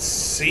could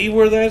see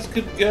where that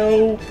could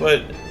go,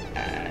 but...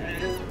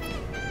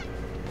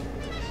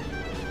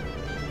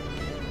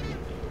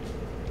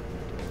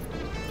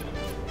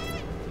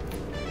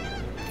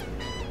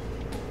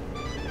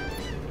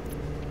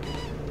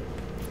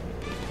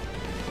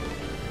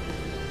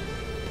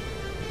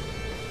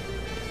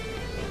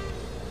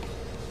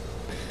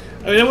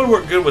 I mean, it would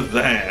work good with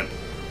that.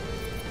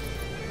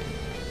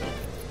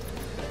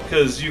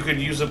 Because you could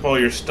use up all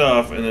your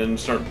stuff and then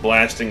start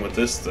blasting with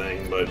this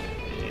thing, but...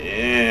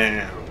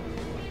 yeah.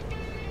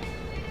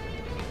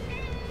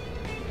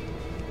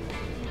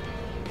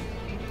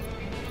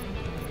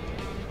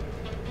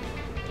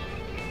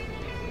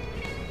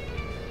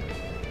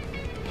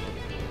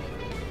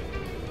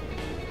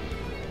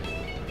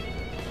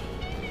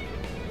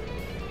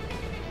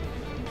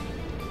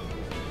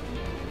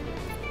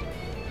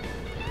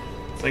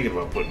 Thinking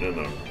about putting in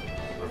a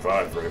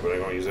revive ray, but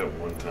I'm gonna use that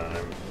one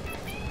time.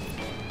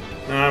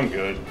 No, I'm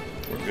good.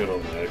 We're good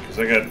on that because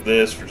I got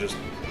this for just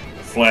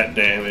flat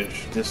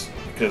damage, just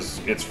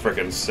because it's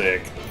freaking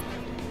sick.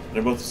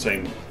 They're both the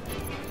same.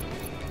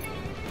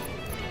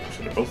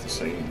 Actually, they're both the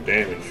same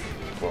damage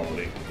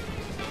quality.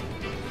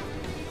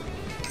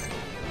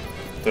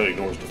 That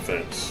ignores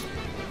defense.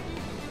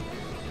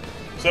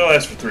 So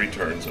that's for 3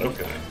 turns.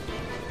 Okay.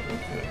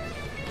 Okay.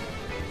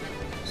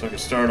 So I can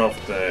start off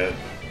with that.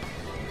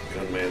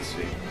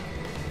 Gunmancy,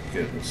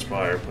 get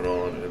Inspire put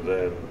on, and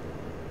then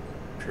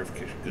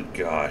Purification. Good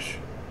gosh.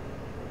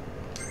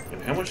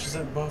 And how much does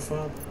that buff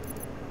up?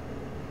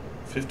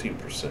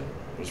 15%. It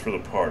was for the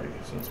party,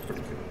 so that's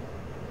pretty good.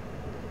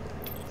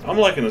 I'm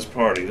liking this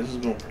party. This is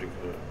going pretty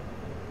good.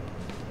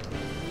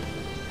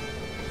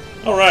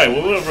 Alright,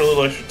 well, we went for a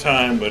little extra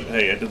time, but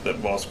hey, I did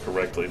that boss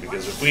correctly,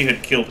 because if we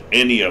had killed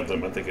any of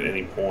them, I think at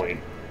any point,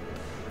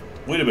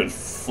 we'd have been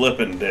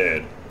flipping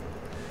dead.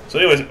 So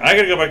anyways, I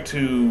gotta go back to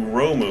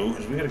Romu,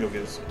 because we gotta go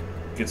get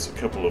a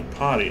couple of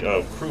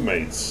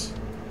crewmates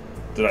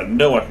that I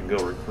know I can go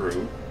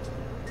recruit.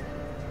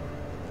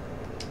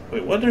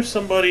 Wait, wasn't there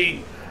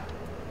somebody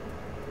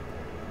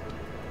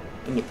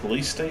in the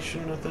police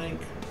station, I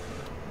think?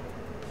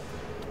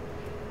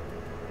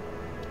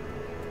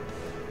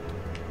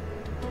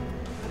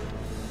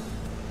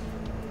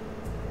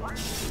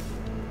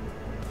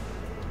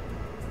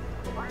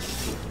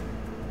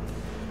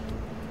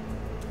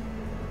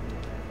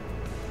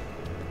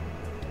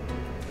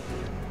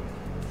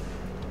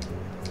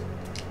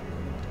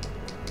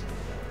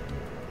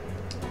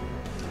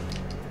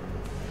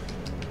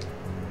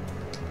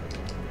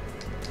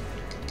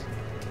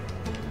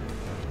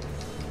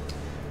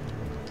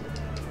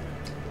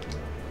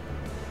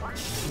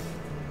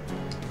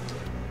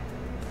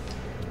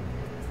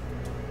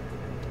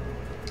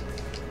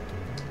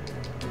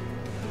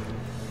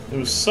 There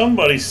was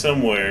somebody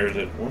somewhere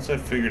that once I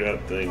figured out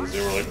things,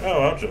 they were like,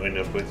 oh, I'll join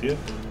up with you.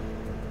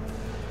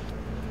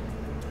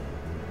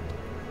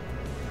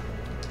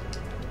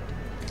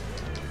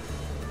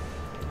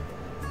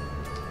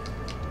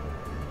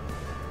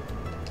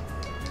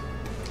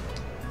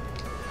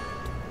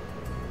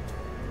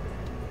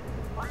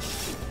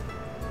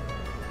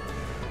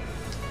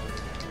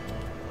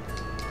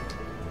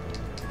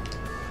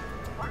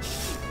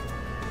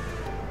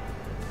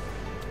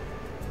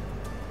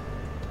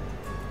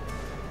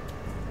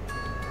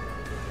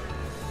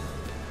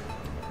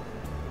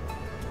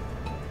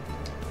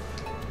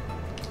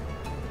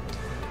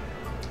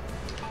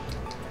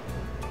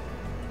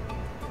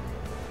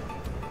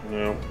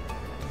 No.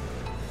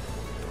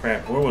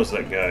 Crap, where was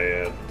that guy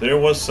at? There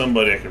was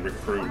somebody I could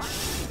recruit.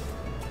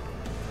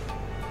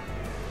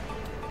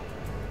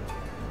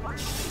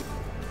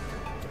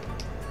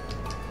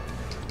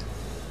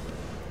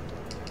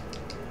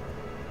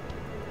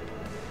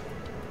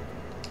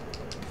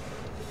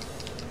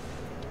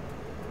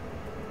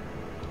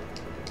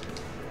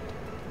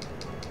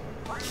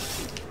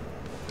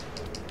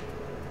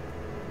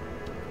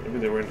 Maybe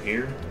they were in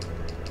here?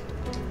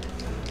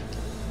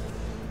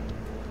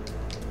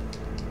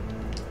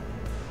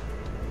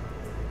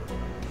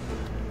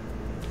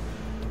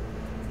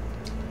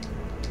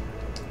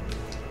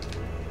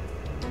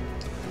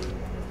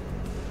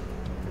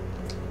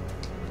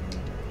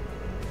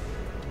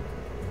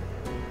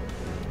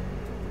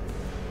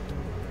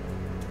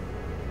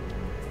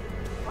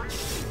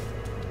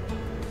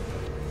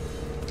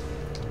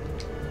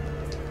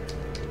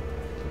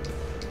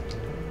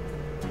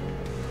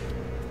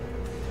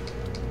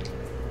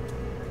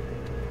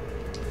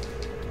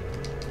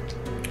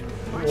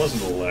 It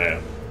wasn't a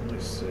lab. Let me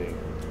see.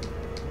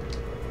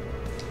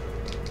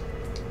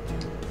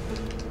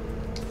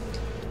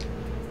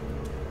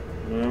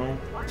 No.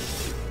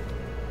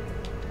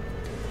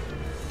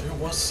 There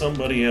was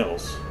somebody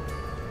else.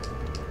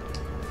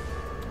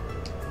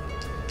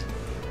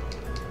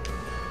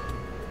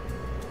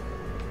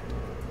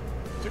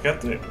 I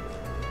got the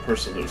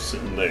person that was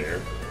sitting there.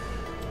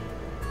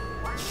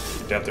 I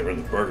got there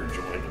in the burger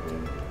joint.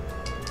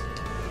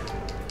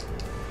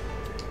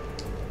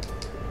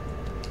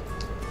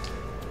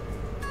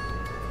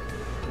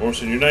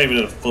 Morrison, you're not even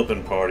in a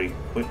flipping party.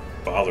 Quit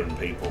bothering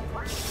people.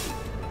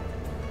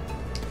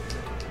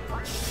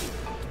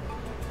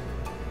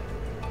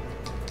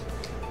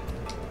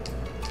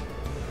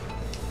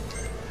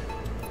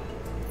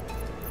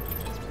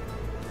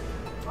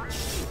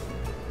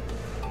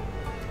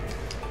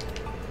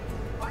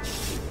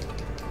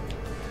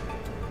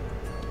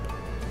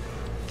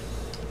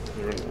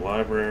 They're in the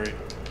library.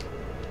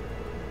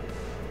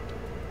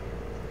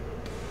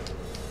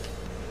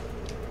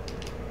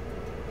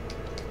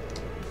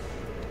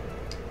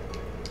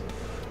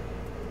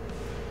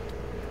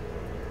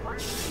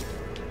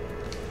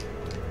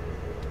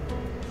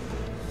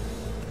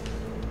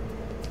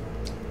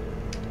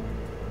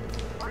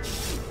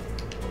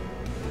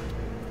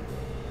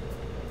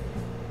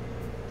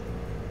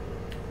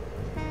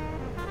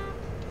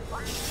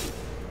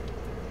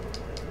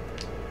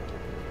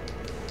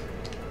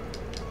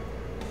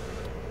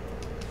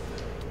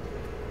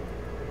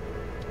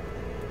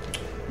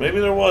 Maybe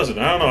there wasn't.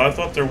 I don't know. I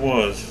thought there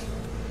was.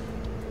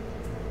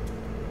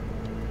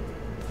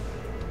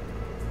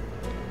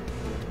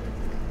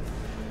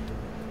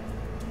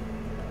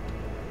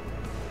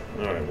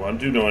 Alright, well I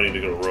do know I need to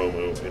go to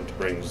Romo and to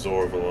bring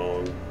Zorv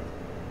along.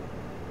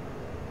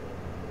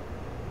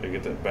 And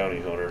get that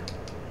bounty hunter.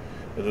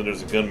 And then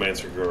there's a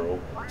Gunmancer girl.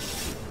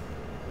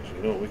 Actually,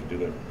 you know what? We can do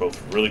that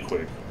both really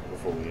quick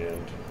before we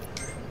end.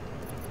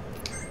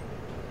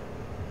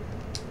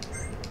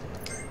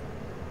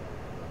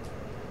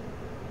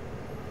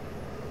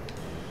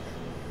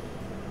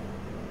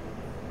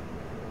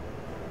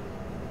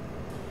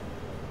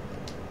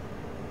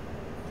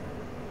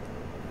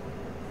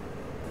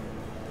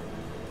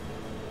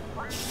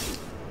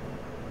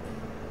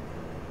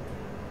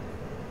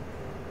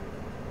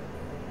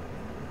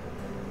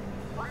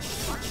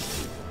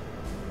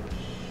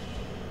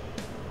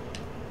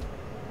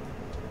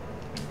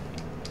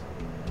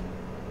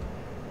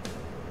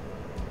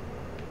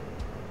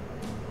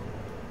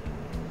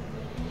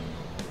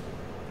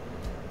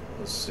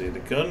 Let's see, the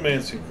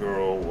Gunmancy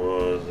girl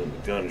was in the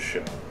gun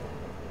shop.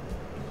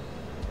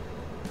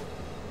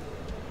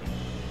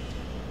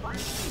 There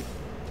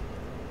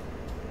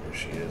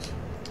she is.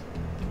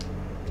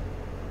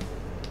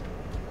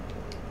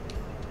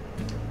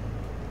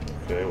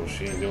 Okay, well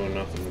she ain't doing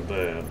nothing with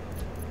that.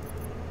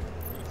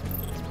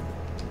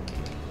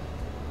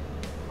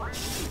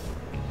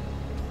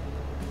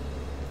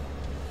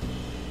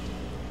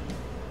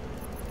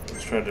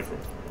 Let's try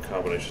different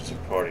combinations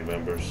of party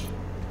members.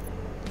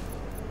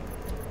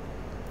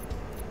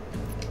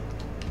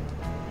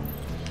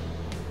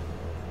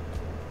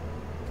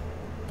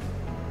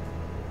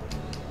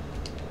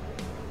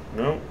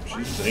 No,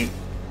 she's ain't.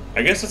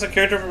 I guess it's a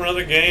character from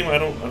another game. I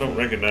don't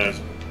recognize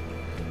him.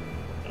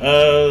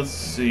 Let's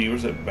see.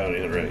 Where's that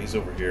bounty hunter at? He's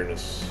over here in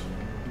this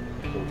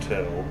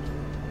hotel.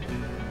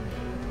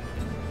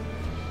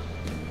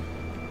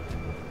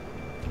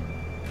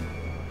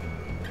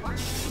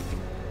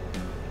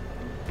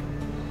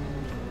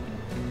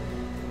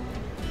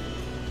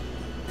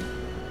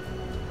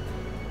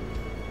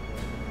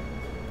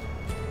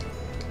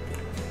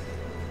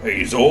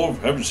 Hey, Zorv,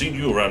 haven't seen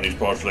you around these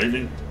parts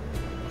lately.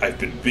 I've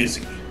been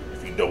busy,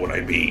 if you know what I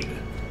mean.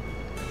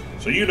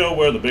 So you know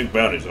where the big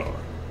bounties are.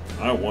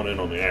 I want in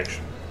on the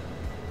action.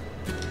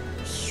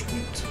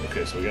 Sweet.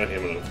 Okay, so we got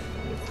him in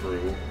the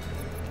crew.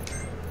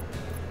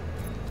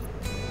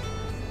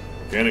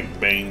 Organic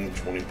Bane,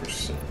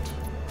 20%.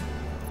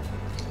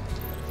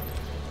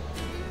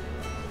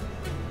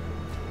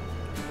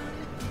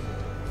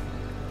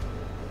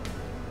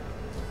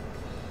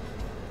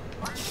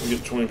 We get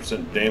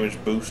 20%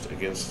 damage boost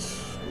against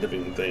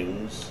living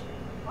things.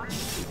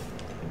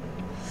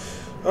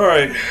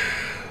 Alright.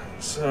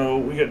 So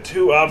we got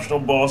 2 optional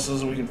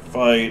bosses we can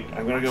fight.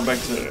 I gotta go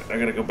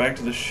back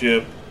to the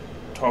ship,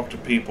 talk to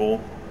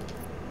people.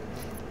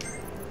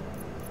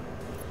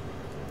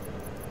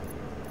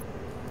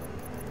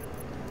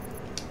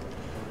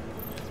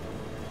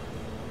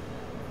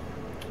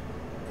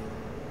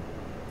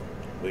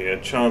 But yeah,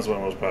 Chan's my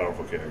most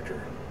powerful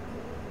character.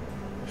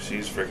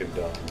 She's freaking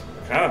dumb.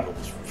 Kind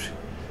of.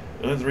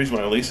 The reason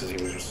why Elisa's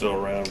even still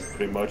around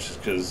pretty much is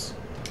because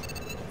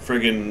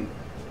friggin'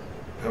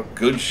 how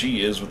good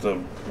she is with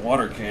the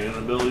water cannon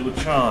ability with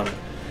Chan.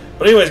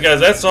 But anyways, guys,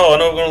 that's all. I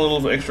know we're going a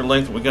little extra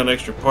length, but we got an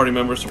extra party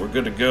member, so we're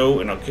good to go,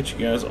 and I'll catch you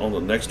guys on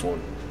the next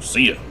one.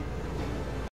 See ya.